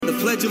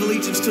pledge of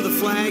allegiance to the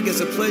flag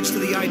as a pledge to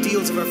the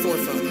ideals of our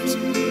forefathers,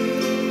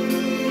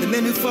 the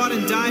men who fought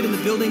and died in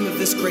the building of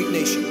this great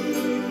nation.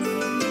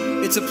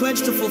 It's a pledge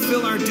to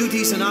fulfill our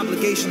duties and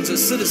obligations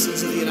as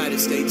citizens of the United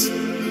States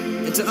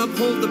and to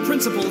uphold the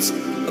principles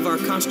of our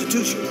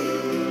Constitution.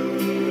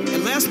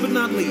 And last but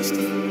not least,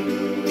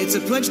 it's a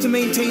pledge to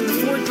maintain the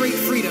four great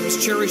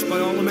freedoms cherished by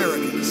all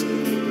Americans: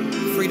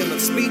 freedom of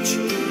speech,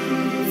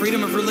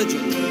 freedom of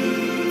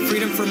religion,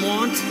 freedom from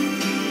want,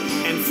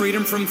 and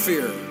freedom from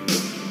fear.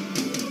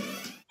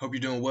 Hope you're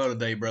doing well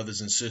today,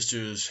 brothers and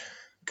sisters.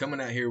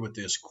 Coming out here with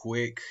this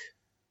quick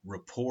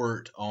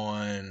report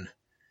on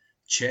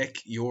check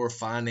your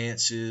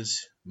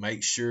finances.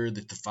 Make sure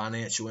that the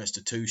financial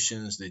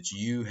institutions that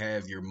you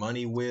have your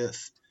money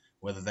with,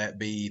 whether that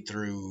be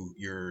through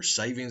your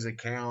savings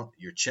account,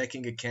 your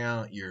checking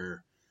account,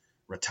 your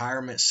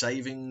retirement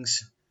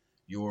savings,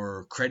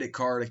 your credit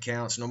card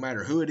accounts, no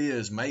matter who it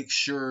is, make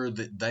sure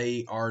that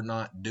they are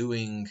not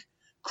doing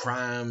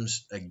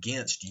crimes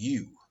against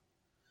you.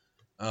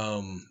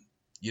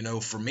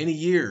 For many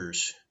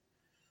years,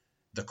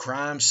 the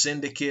crime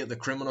syndicate, the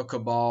criminal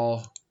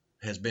cabal,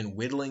 has been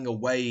whittling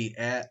away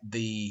at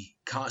the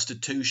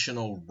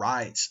constitutional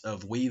rights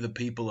of we, the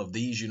people of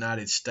these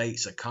United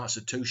States, a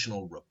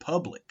constitutional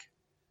republic.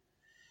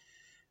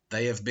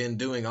 They have been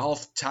doing all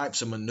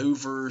types of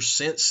maneuvers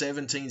since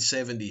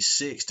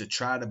 1776 to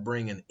try to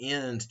bring an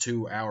end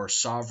to our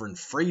sovereign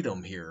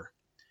freedom here.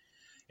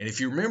 And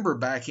if you remember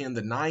back in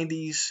the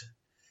 90s,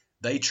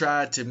 they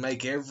tried to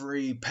make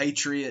every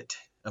patriot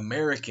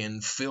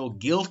American feel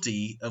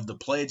guilty of the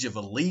Pledge of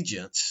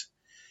Allegiance,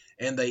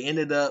 and they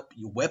ended up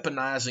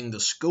weaponizing the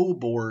school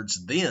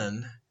boards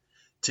then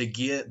to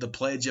get the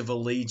Pledge of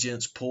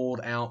Allegiance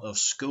pulled out of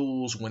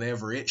schools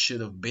whenever it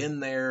should have been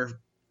there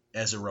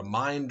as a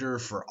reminder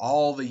for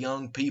all the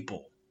young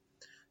people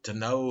to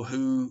know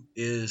who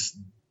is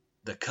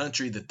the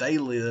country that they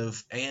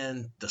live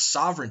and the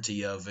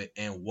sovereignty of it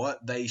and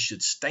what they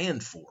should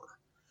stand for.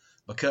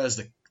 Because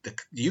the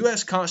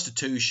U.S.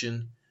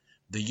 Constitution,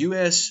 the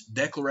U.S.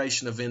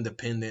 Declaration of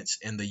Independence,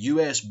 and the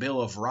U.S. Bill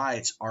of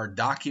Rights are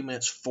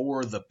documents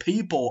for the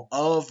people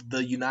of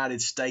the United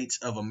States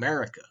of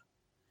America.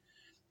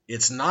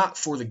 It's not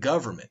for the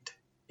government.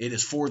 It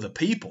is for the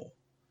people.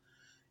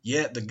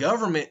 Yet the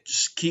government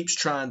just keeps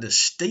trying to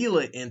steal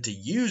it and to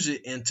use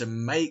it and to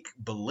make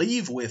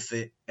believe with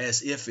it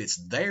as if it's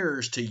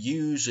theirs to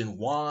use and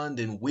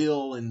wand and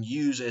will and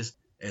use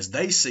as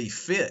they see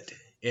fit,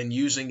 and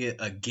using it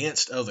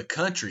against other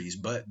countries.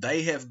 But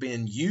they have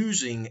been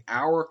using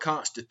our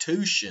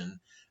Constitution,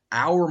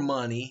 our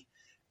money,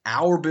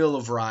 our Bill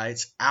of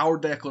Rights, our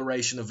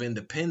Declaration of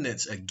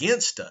Independence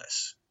against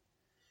us.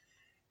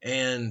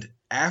 And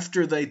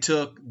after they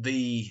took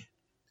the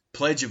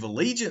Pledge of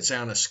Allegiance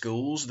out of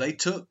schools, they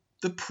took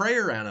the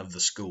prayer out of the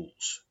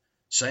schools,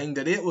 saying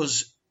that it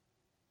was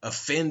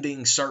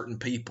offending certain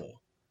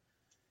people.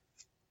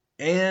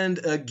 And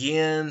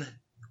again,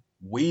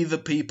 we, the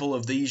people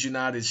of these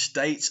United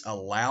States,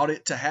 allowed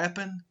it to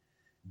happen,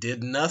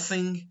 did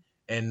nothing,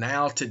 and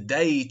now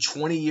today,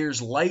 20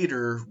 years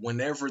later,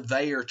 whenever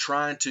they are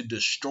trying to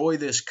destroy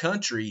this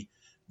country,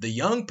 the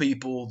young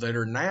people that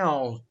are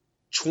now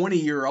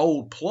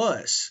 20-year-old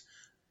plus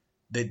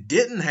that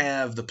didn't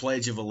have the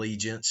Pledge of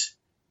Allegiance,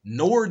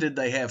 nor did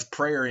they have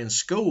prayer in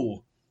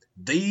school,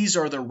 these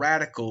are the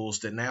radicals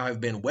that now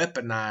have been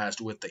weaponized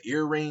with the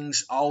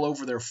earrings all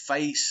over their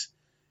face,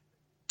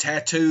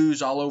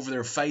 tattoos all over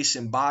their face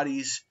and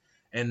bodies,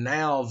 and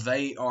now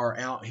they are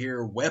out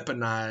here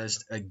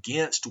weaponized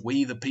against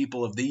we, the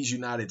people of these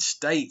United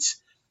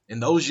States.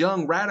 And those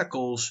young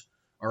radicals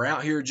are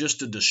out here just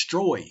to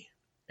destroy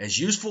as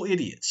useful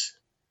idiots.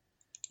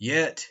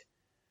 Yet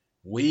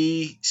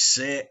we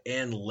sit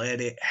and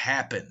let it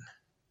happen.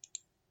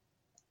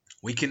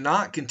 We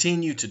cannot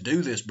continue to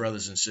do this,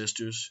 brothers and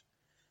sisters.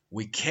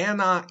 We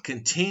cannot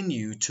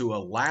continue to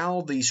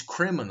allow these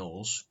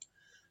criminals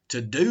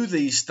to do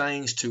these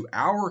things to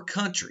our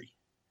country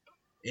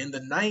in the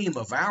name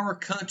of our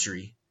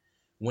country,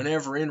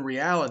 whenever in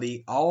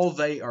reality all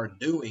they are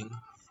doing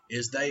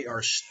is they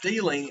are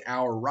stealing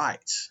our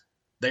rights.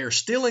 They are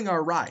stealing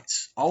our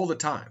rights all the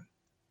time.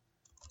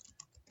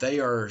 They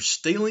are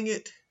stealing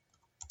it.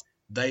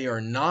 They are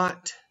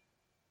not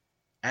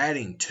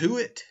adding to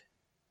it,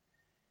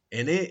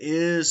 and it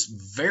is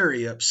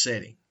very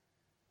upsetting.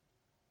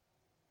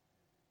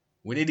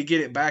 We need to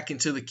get it back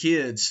into the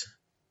kids.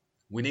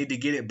 We need to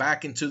get it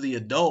back into the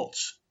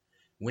adults.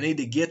 We need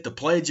to get the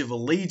Pledge of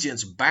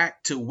Allegiance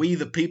back to we,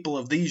 the people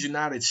of these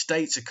United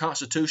States, a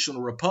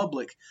constitutional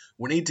republic.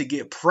 We need to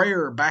get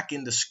prayer back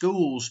into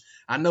schools.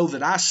 I know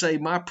that I say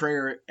my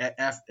prayer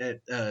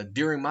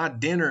during my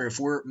dinner. If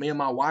me and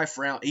my wife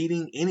are out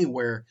eating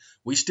anywhere,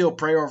 we still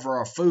pray over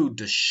our food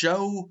to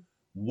show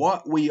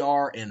what we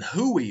are and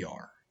who we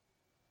are,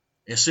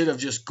 instead of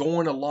just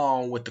going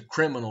along with the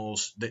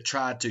criminals that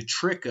try to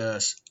trick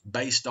us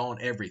based on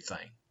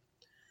everything.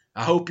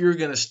 I hope you're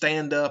going to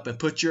stand up and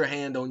put your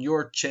hand on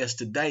your chest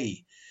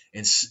today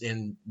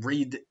and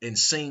read and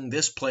sing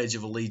this Pledge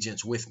of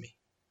Allegiance with me.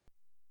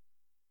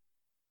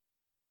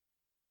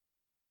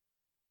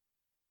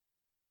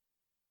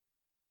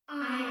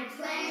 I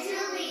pledge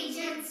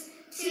allegiance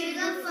to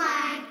the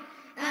flag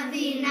of the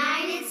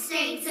United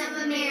States of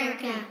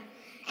America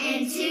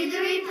and to the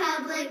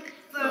republic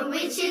for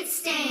which it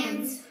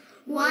stands,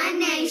 one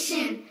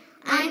nation,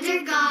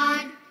 under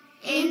God,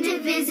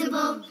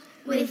 indivisible,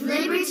 with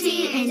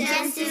liberty and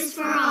justice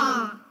for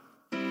all.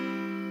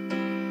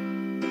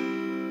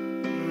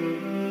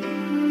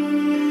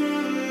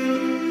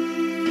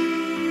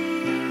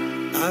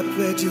 I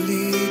pledge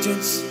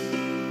allegiance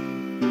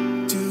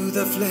to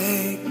the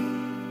flag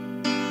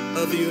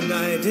of the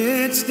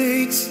United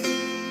States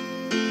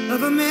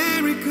of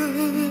America,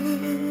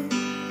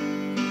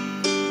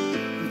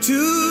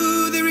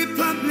 to the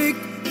republic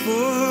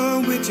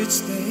for which it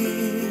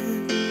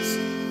stands,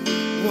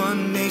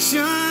 one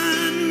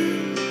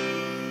nation,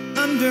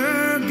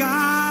 under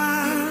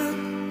God,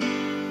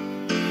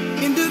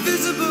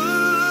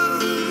 indivisible,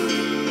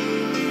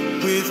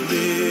 with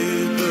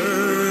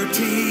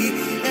liberty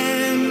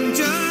and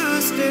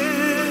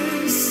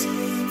justice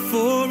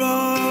for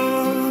all.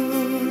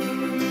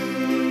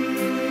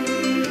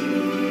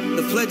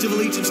 The Pledge of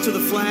Allegiance to the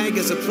flag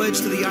is a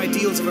pledge to the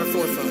ideals of our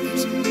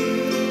forefathers,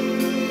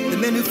 the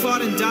men who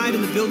fought and died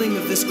in the building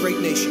of this great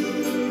nation.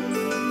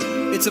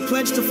 It's a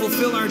pledge to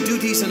fulfill our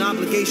duties and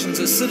obligations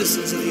as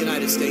citizens of the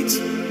United States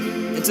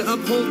and to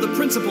uphold the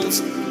principles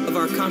of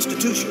our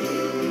Constitution.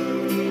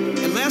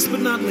 And last but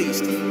not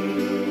least,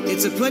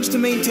 it's a pledge to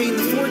maintain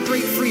the four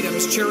great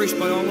freedoms cherished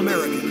by all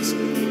Americans: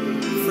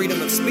 freedom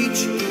of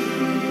speech,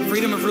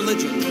 freedom of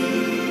religion,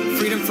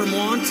 freedom from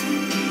want,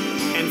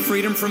 and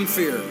freedom from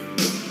fear.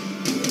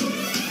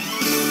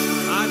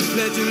 I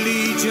pledge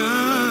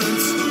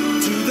allegiance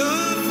to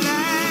the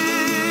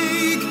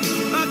flag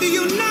of the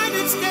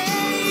United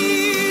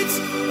States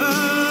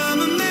of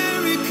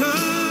America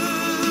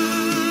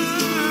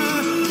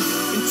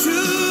and to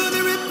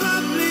the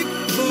republic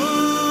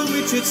for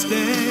which it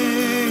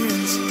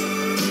stands,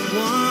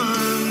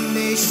 one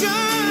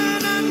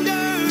nation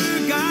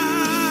under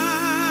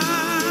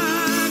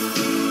God,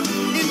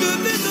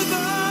 indivisible,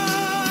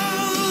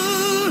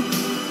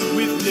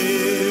 with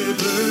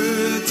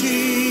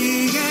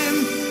liberty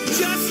and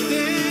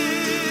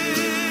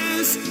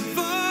justice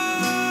for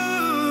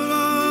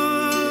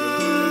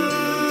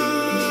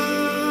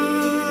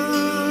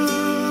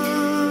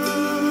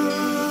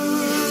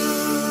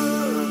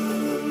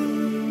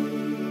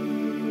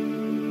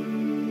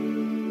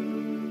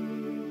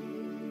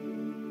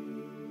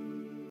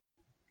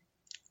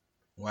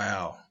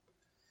Wow.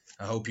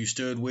 I hope you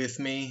stood with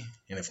me,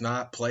 and if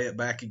not, play it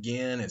back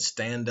again and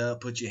stand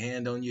up, put your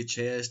hand on your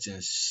chest,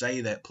 and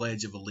say that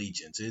Pledge of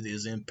Allegiance. It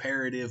is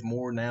imperative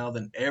more now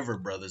than ever,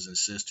 brothers and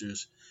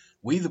sisters.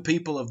 We, the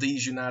people of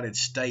these United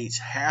States,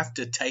 have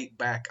to take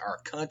back our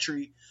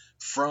country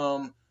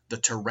from the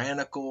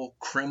tyrannical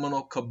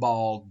criminal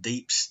cabal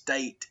deep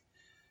state,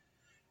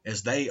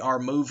 as they are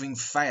moving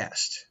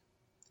fast.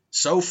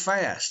 So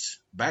fast.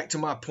 Back to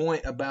my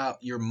point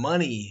about your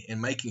money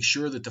and making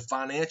sure that the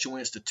financial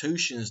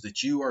institutions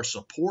that you are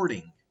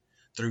supporting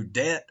through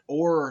debt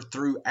or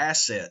through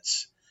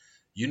assets,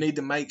 you need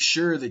to make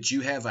sure that you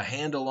have a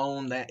handle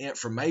on that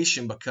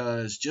information,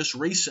 because just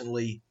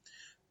recently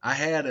I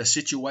had a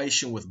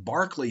situation with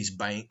Barclays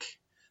Bank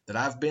that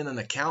I've been an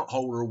account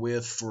holder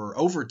with for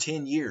over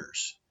 10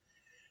 years.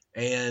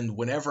 And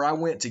whenever I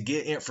went to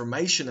get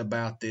information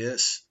about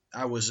this,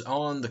 I was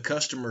on the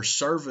customer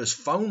service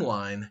phone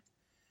line,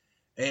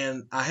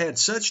 and I had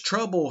such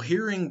trouble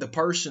hearing the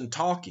person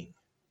talking.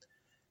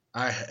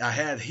 I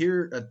had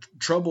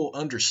trouble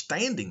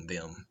understanding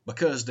them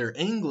because their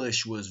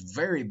English was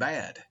very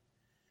bad.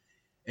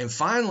 And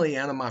finally,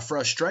 out of my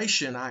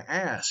frustration, I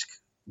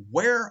asked,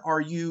 "Where are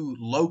you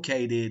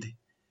located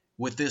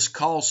with this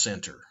call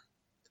center?"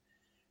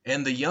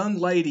 And the young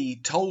lady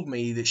told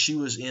me that she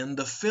was in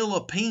the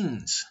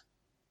Philippines.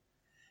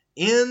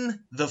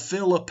 In the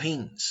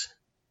Philippines.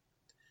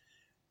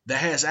 That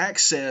has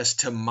access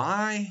to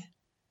my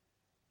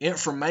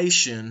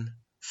information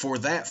for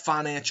that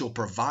financial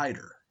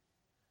provider.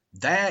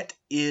 That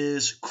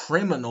is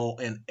criminal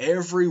in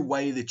every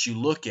way that you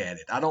look at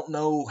it. I don't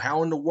know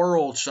how in the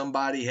world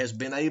somebody has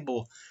been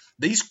able.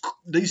 These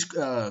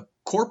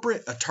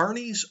corporate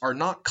attorneys are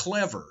not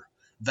clever.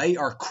 They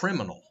are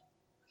criminal.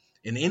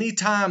 And any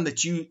time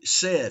that you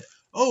said,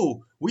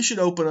 "Oh, we should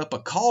open up a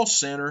call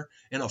center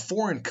in a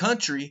foreign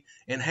country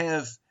and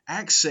have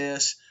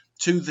access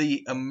to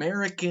the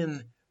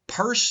American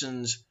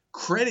person's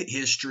credit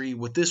history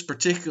with this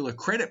particular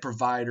credit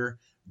provider,"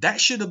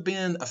 that should have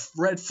been a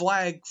red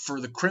flag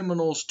for the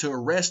criminals to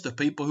arrest the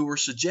people who were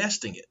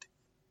suggesting it.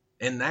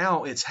 And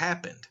now it's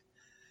happened.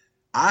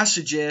 I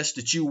suggest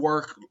that you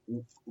work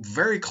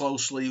very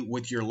closely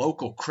with your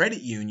local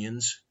credit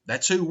unions.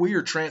 That's who we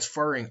are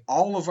transferring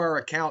all of our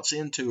accounts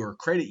into, are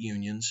credit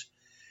unions.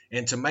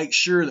 And to make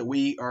sure that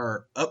we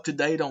are up to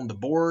date on the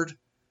board,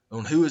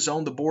 on who is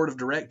on the board of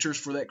directors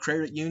for that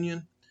credit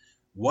union,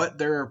 what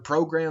their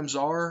programs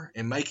are,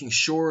 and making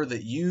sure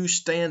that you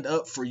stand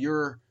up for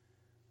your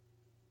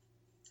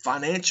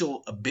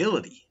financial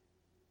ability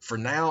for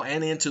now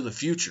and into the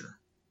future.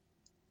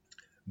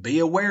 Be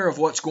aware of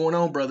what's going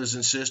on, brothers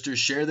and sisters.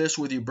 Share this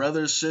with your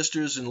brothers,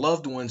 sisters, and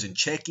loved ones, and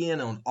check in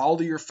on all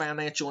of your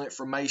financial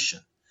information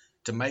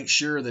to make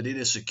sure that it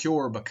is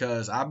secure,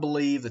 because I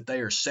believe that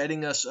they are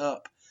setting us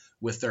up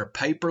with their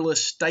paperless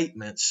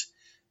statements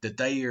that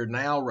they are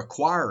now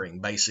requiring,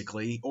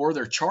 basically, or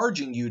they're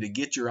charging you to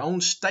get your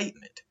own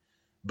statement.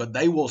 But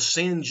they will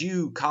send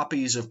you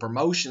copies of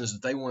promotions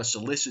that they want to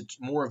solicit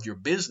more of your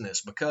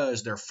business,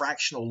 because they're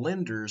fractional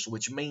lenders,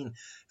 which mean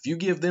if you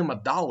give them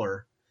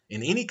 $1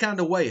 in any kind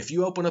of way, if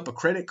you open up a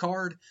credit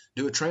card,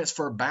 do a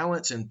transfer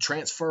balance, and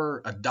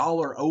transfer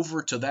 $1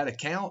 over to that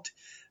account,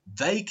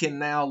 they can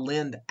now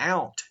lend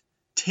out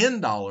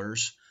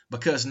 $10,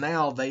 because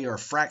now they are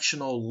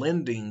fractional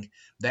lending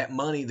that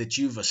money that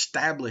you've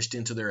established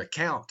into their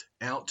account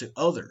out to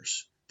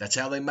others. That's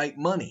how they make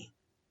money.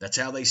 That's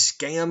how they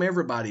scam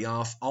everybody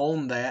off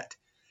on that.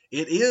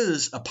 It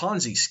is a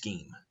Ponzi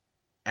scheme.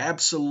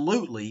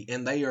 Absolutely.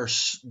 And they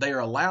are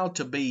allowed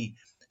to be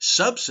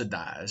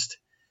subsidized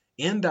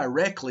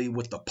indirectly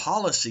with the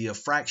policy of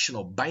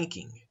fractional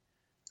banking,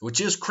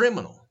 which is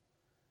criminal.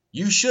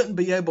 You shouldn't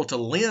be able to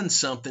lend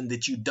something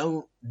that you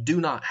do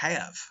not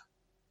have.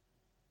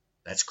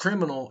 That's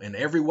criminal in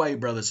every way,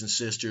 brothers and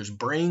sisters.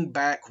 Bring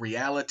back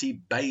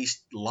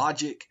reality-based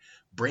logic.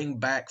 Bring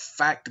back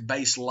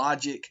fact-based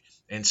logic,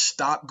 and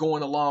stop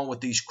going along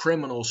with these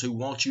criminals who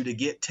want you to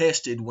get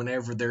tested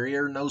whenever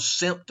there are no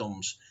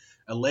symptoms.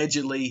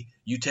 Allegedly,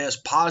 you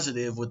test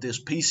positive with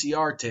this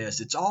PCR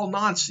test. It's all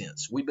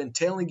nonsense. We've been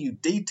telling you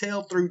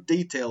detail through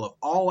detail of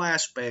all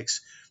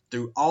aspects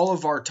through all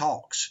of our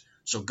talks.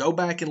 So go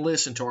back and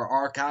listen to our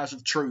archives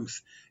of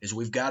truth, as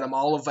we've got them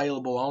all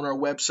available on our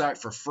website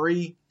for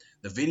free.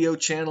 The video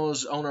channel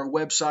is on our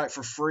website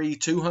for free,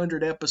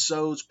 200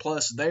 episodes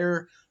plus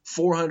their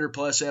 400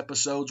 plus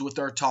episodes with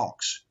our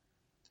talks.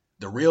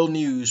 The real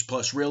news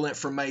plus real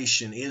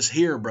information is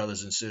here,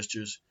 brothers and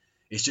sisters.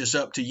 It's just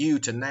up to you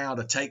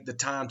to take the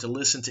time to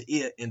listen to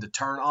it and to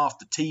turn off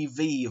the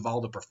TV of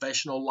all the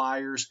professional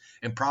liars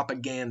and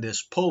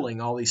propagandists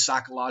pulling all these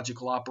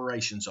psychological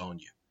operations on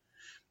you.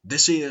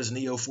 This is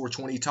Neo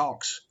 420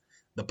 Talks,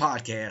 the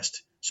podcast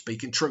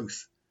speaking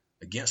truth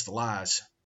against the lies.